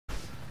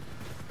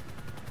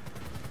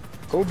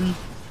Kobe. What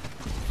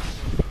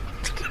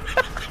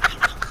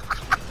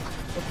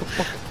the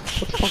fuck?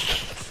 What the fuck?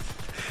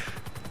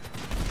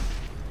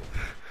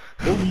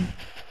 Kobe.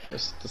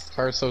 This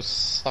car is so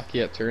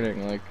sucky at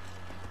turning, like,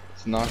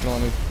 it's not gonna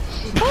let me.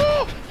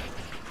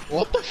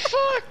 What the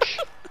fuck?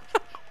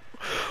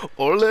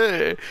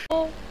 Ole!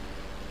 Oh,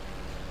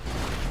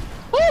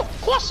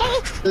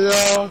 croissant!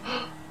 Yeah.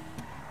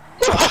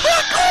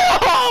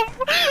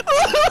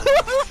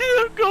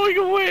 I'm going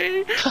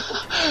away!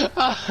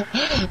 I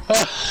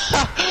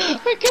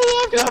can't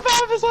walk up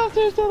half as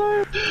upstairs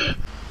tonight.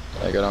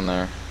 I get on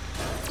there.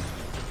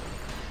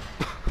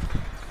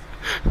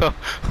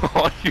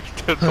 Oh, you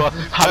dead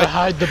bodies. How to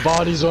hide the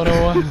bodies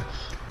 101.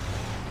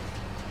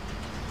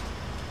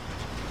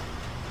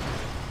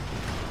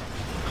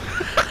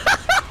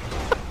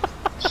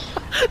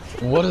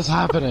 What is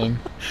happening?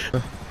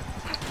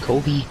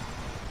 Kobe.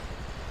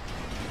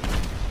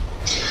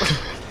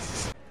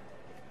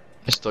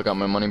 I still got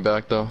my money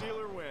back though.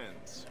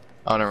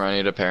 Oh, never mind, I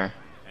need a pair.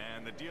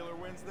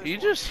 You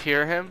just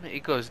hear him? He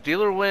goes,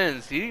 "Dealer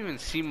wins." You didn't even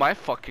see my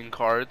fucking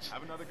cards.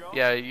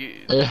 Yeah, you.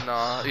 Yeah.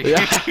 Nah.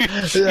 Yeah.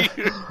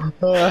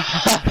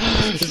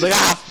 He's like,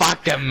 ah,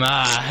 fuck him,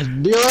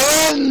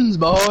 dealer wins,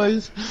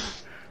 boys.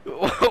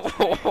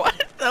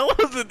 What? That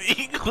wasn't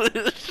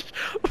English.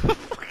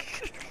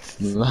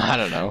 I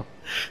don't know.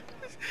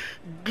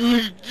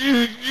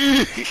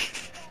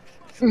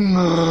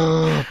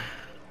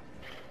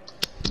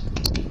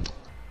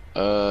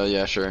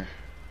 Yeah, sure.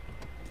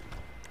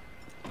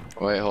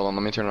 Wait, hold on,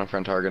 let me turn on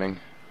friend targeting.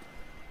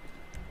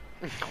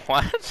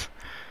 What?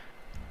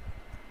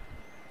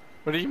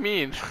 What do you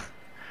mean?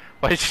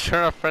 Why did you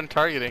turn off friend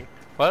targeting?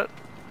 What?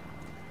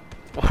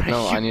 Why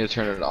No, I need to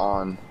turn it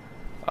on.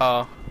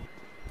 Oh.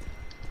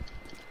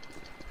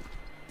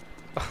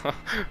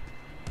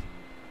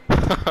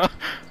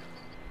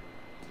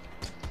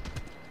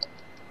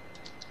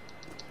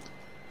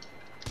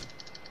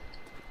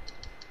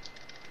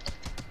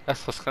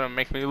 That's what's gonna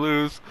make me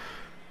lose.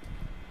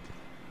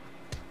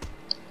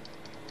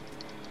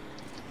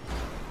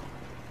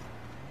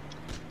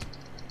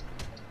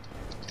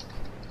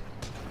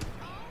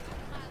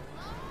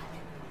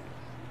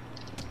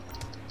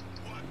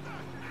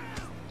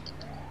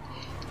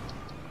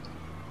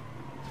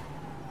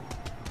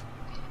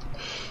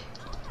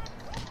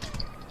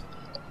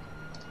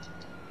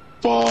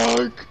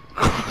 Fuck!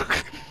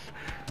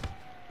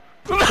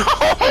 No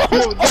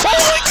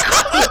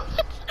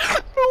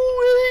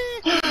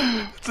way!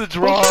 It's a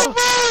draw.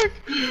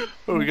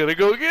 Oh, we gotta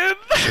go again.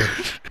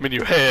 I'm in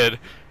your head.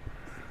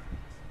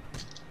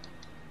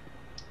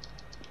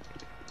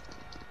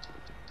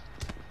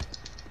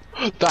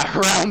 That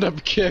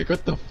roundup kick,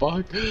 what the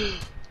fuck?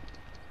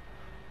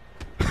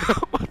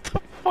 What the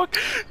fuck?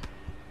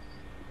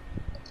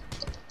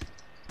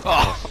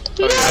 Oh,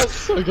 okay.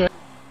 Yes! Okay.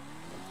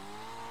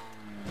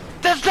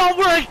 That's not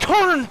where I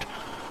turned!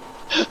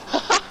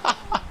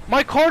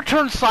 My car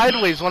turned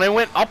sideways when I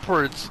went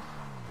upwards.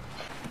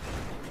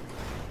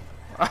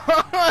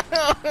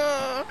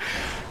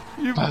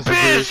 You As bitch!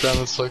 it goes down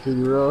this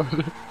fucking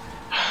road.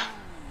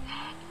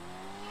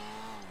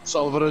 It's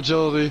all about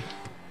agility.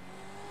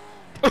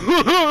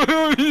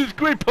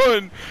 Great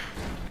pun!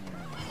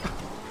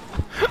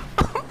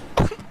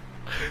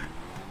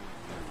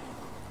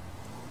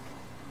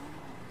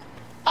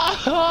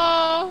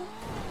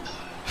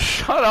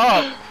 Shut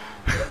up!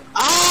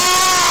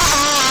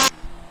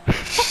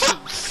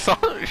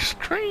 Sorry,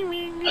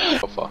 screaming.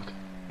 Oh fuck.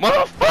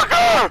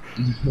 Motherfucker!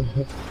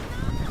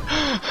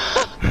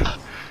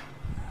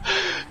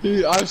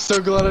 I'm so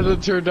glad I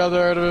didn't turn down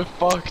there, I'd have been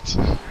fucked.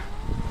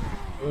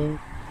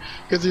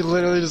 Cause he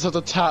literally just had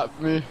to tap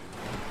me.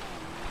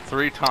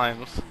 3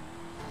 times.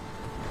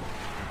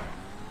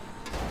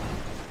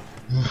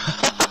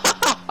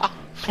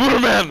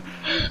 Spider-Man!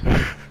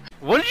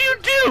 What did you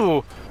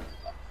do?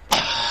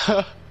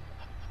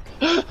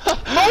 No!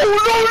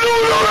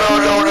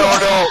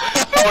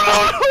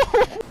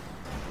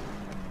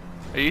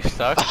 Are you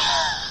stuck?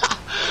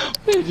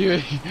 What are you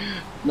doing?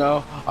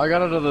 No, I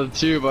got out of the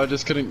tube, I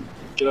just couldn't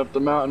get up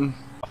the mountain.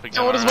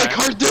 So what is my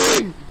car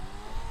doing?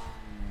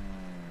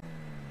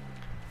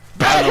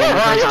 I don't know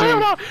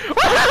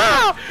what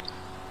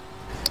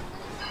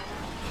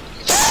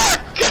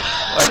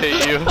I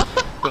hate you.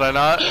 Did I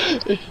not?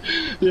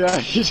 Yeah,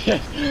 you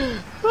did.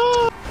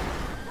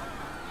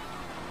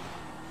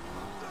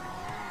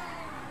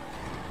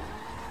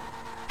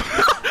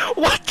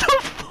 What the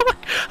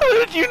fuck? How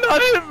did you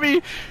not hit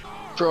me?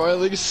 Bro, I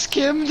like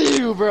skimmed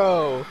you,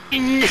 bro.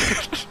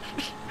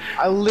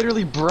 I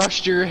literally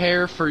brushed your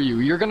hair for you.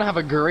 You're gonna have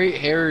a great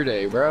hair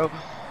day, bro.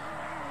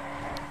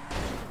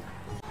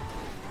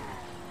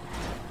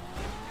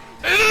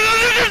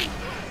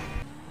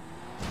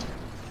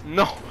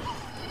 No.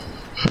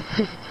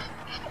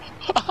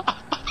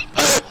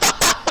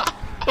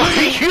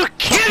 Are you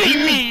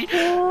kidding me?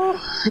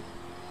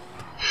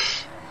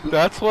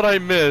 That's what I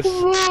missed.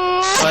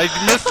 I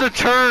missed a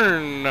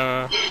turn.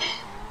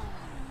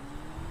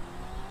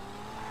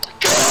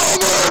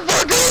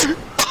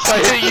 I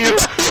hit you.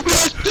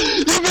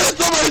 You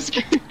missed on my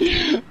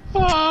screen.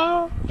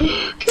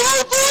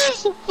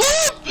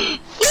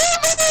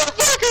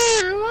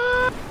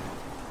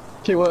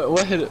 Okay,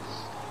 what hit it?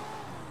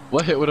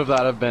 What hit would have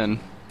that have been?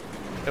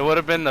 It would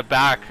have been the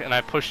back, and I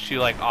pushed you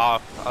like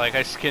off. Like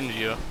I skinned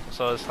you,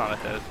 so it's not a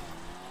hit.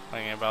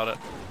 Thinking about it.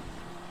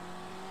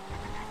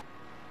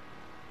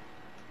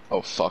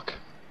 Oh fuck.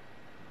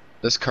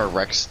 This car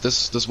wrecks.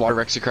 This water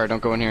wrecks your car.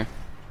 Don't go in here.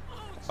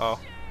 Oh.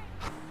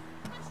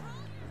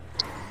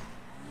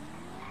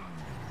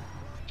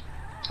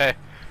 Hey,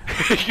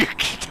 you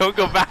don't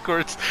go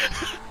backwards.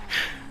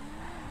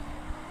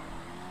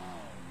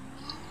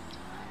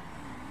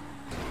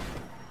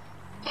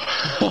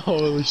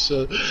 Holy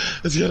shit.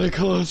 It's getting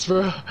close,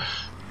 bro.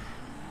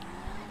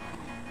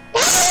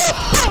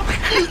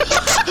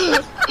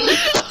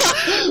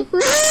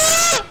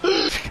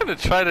 He's gonna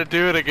try to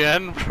do it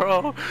again,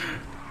 bro.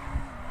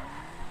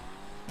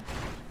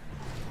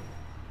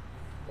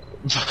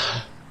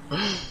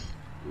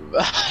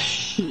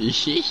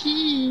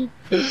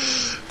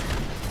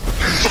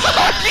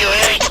 Fuck you,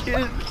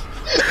 idiot!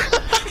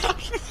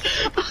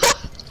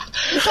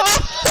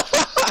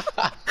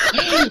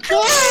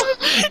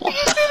 You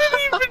didn't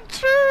even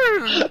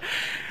turn!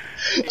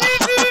 You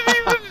didn't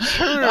even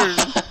turn!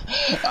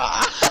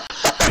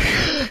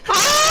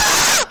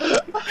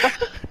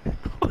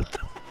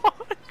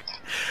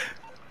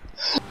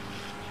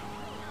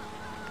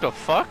 What the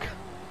fuck?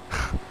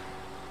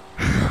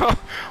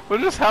 What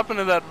just happened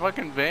to that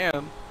fucking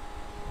van?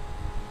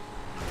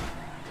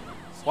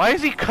 Why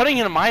is he cutting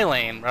into my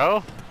lane,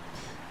 bro?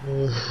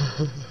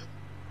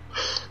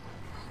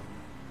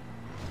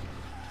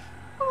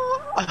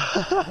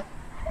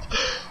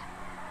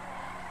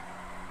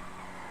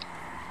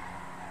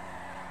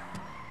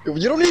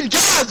 You don't need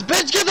gas,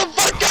 bitch! Get the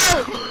fuck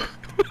out!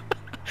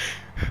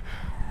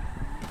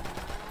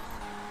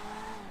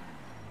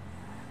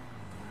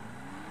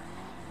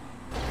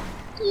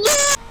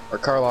 Our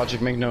car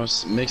logic makes no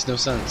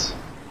sense.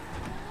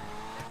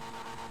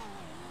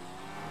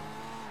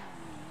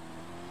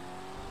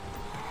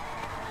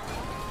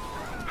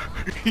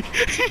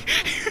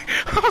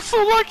 I'm so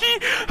lucky!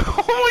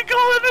 Oh my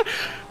god!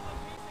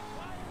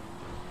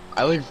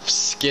 I like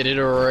skidded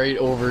right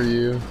over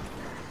you.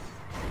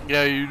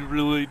 Yeah, you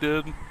really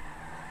did.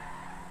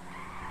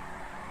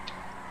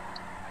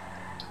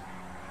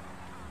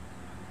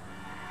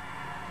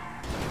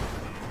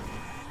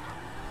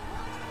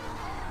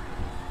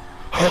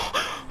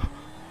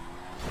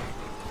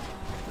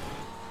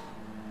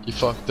 You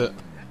fucked it.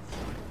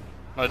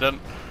 I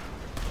didn't.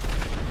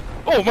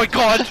 Oh my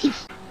god!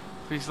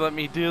 Please let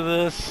me do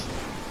this.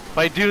 If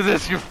I do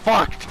this, you're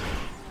fucked!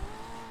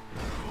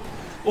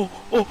 Oh,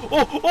 oh,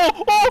 oh,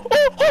 oh, oh,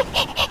 oh,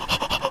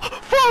 oh,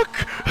 fuck!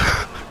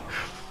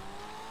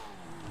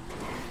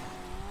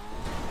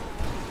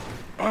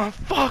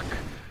 Fuck!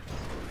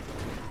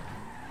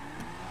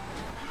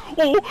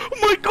 Oh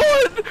my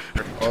god!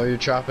 Oh, you're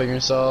trapping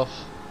yourself.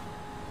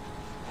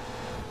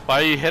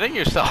 Why are you hitting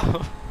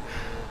yourself?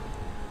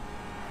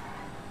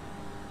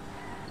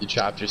 You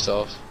trapped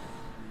yourself.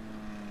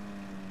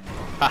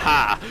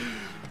 Haha!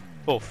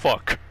 Oh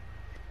fuck!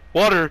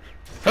 Water!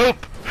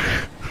 Help!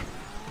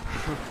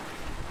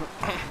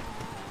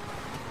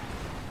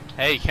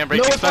 Hey, you can't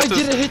break No, these if I fences.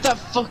 didn't hit that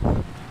fuck.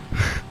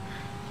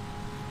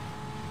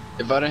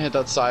 If I didn't hit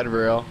that side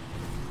rail.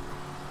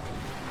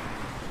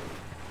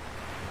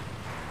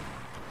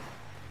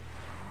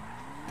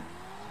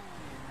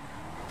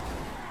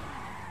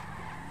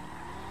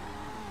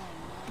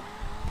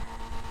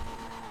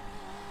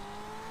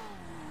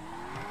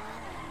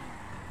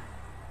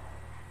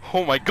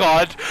 Oh my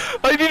god!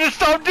 I need to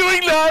stop doing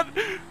that!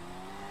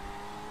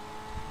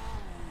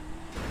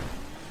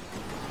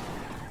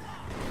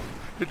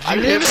 I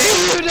didn't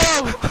hit you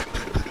now!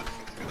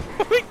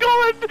 Oh my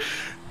god!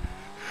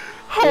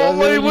 How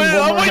am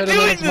I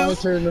doing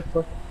this?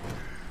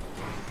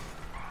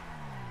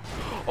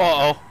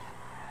 Uh-oh.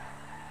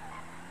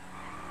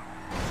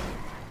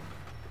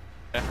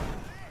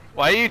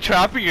 Why are you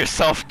trapping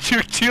yourself?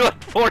 Two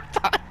like 4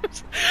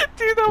 times?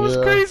 Dude, that was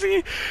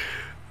crazy!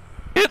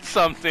 Hit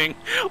something.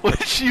 What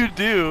did you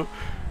do?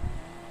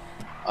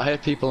 I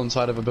hit people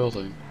inside of a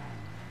building.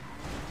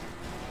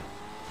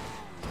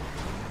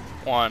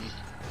 1.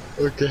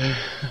 Okay.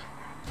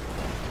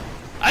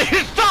 I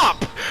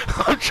stop!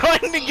 I'm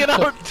trying to get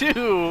out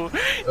too!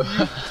 You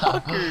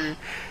fucker!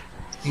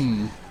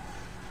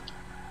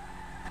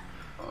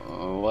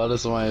 What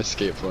is my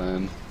escape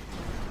plan?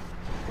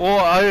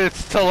 Well,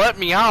 it's to let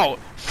me out.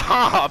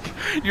 Stop!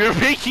 You're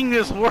making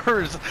this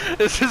worse.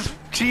 This is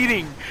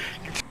cheating.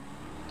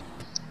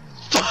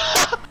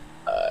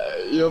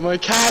 Yo, my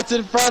cat's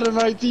in front of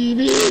my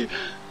TV!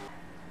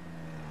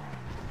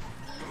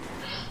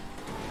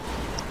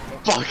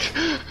 Fuck!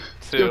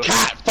 2. Yo,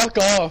 cat, fuck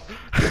off!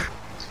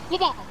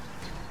 What?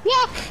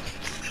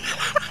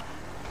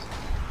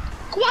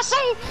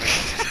 Croissant!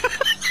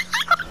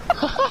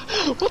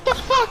 What the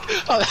fuck?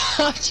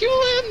 How'd you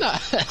land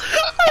that?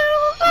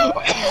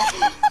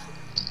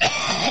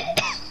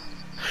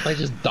 I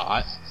just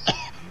died.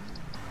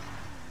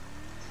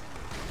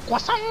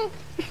 Croissant!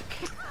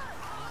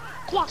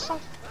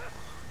 Croissant!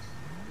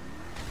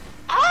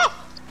 Ah!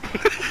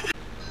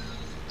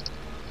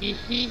 Hee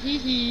hee hee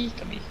hee.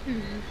 Come here.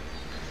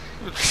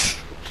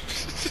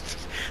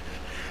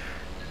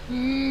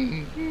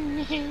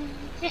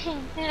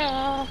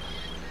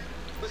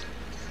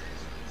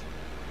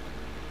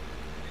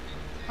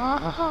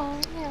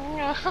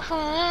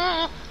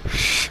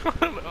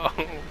 Shut up,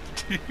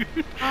 dude.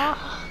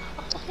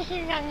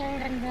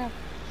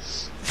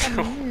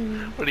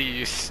 What are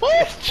you,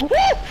 Stitch?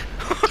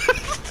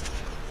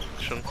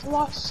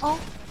 Croissant.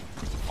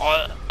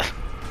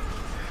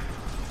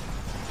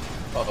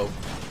 Uh-oh.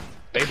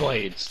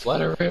 Beyblades, let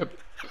her rip.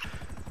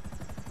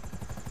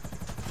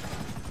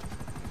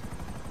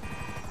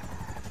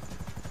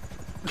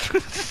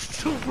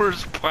 The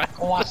worst plan.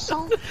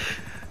 Croissant.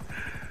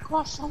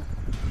 Croissant.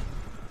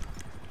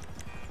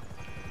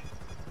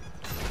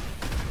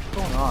 What's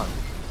going on?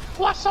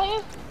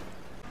 Croissant.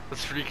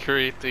 Let's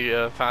recreate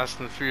the Fast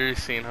and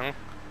Furious scene, huh?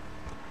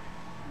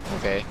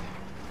 Okay.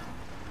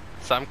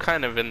 So I'm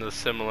kind of in the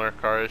similar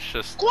car, it's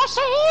just...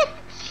 Croissant!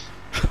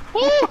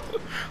 Oh!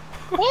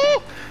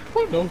 Oh!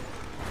 Oh no.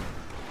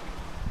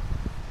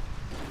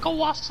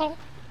 Croissant.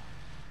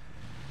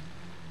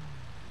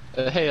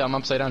 Hey, I'm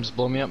upside down, just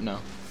blow me up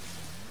now.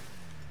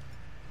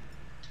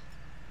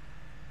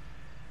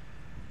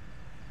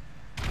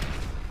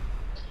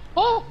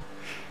 Oh!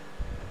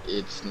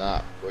 It's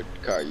not what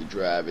car you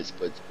drive, it's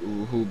what's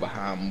who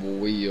behind the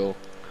wheel.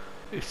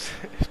 If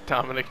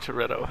Dominic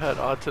Toretto had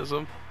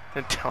autism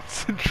and Down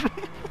syndrome.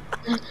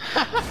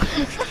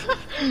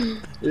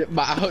 Yeah,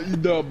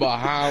 the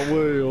behind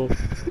wheel.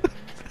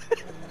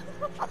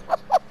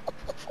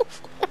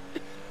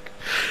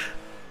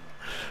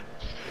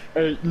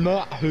 It's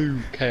not who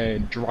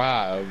can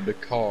drive the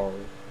car,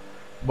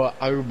 but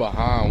who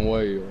behind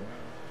wheel.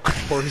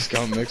 Or he's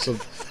got mixed up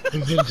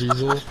with Vin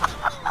Diesel.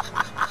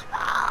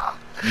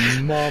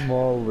 Mama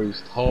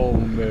always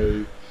told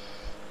me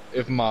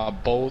if my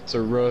bolts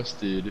are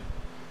rusted,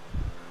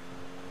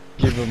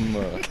 give them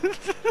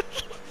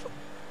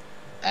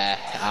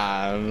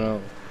I don't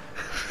know,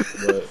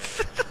 but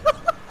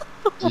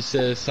she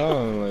said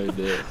something like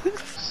that.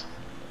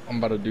 I'm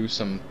about to do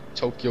some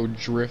Tokyo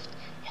Drift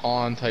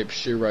Han type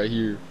shit right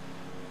here.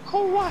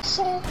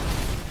 Croissant.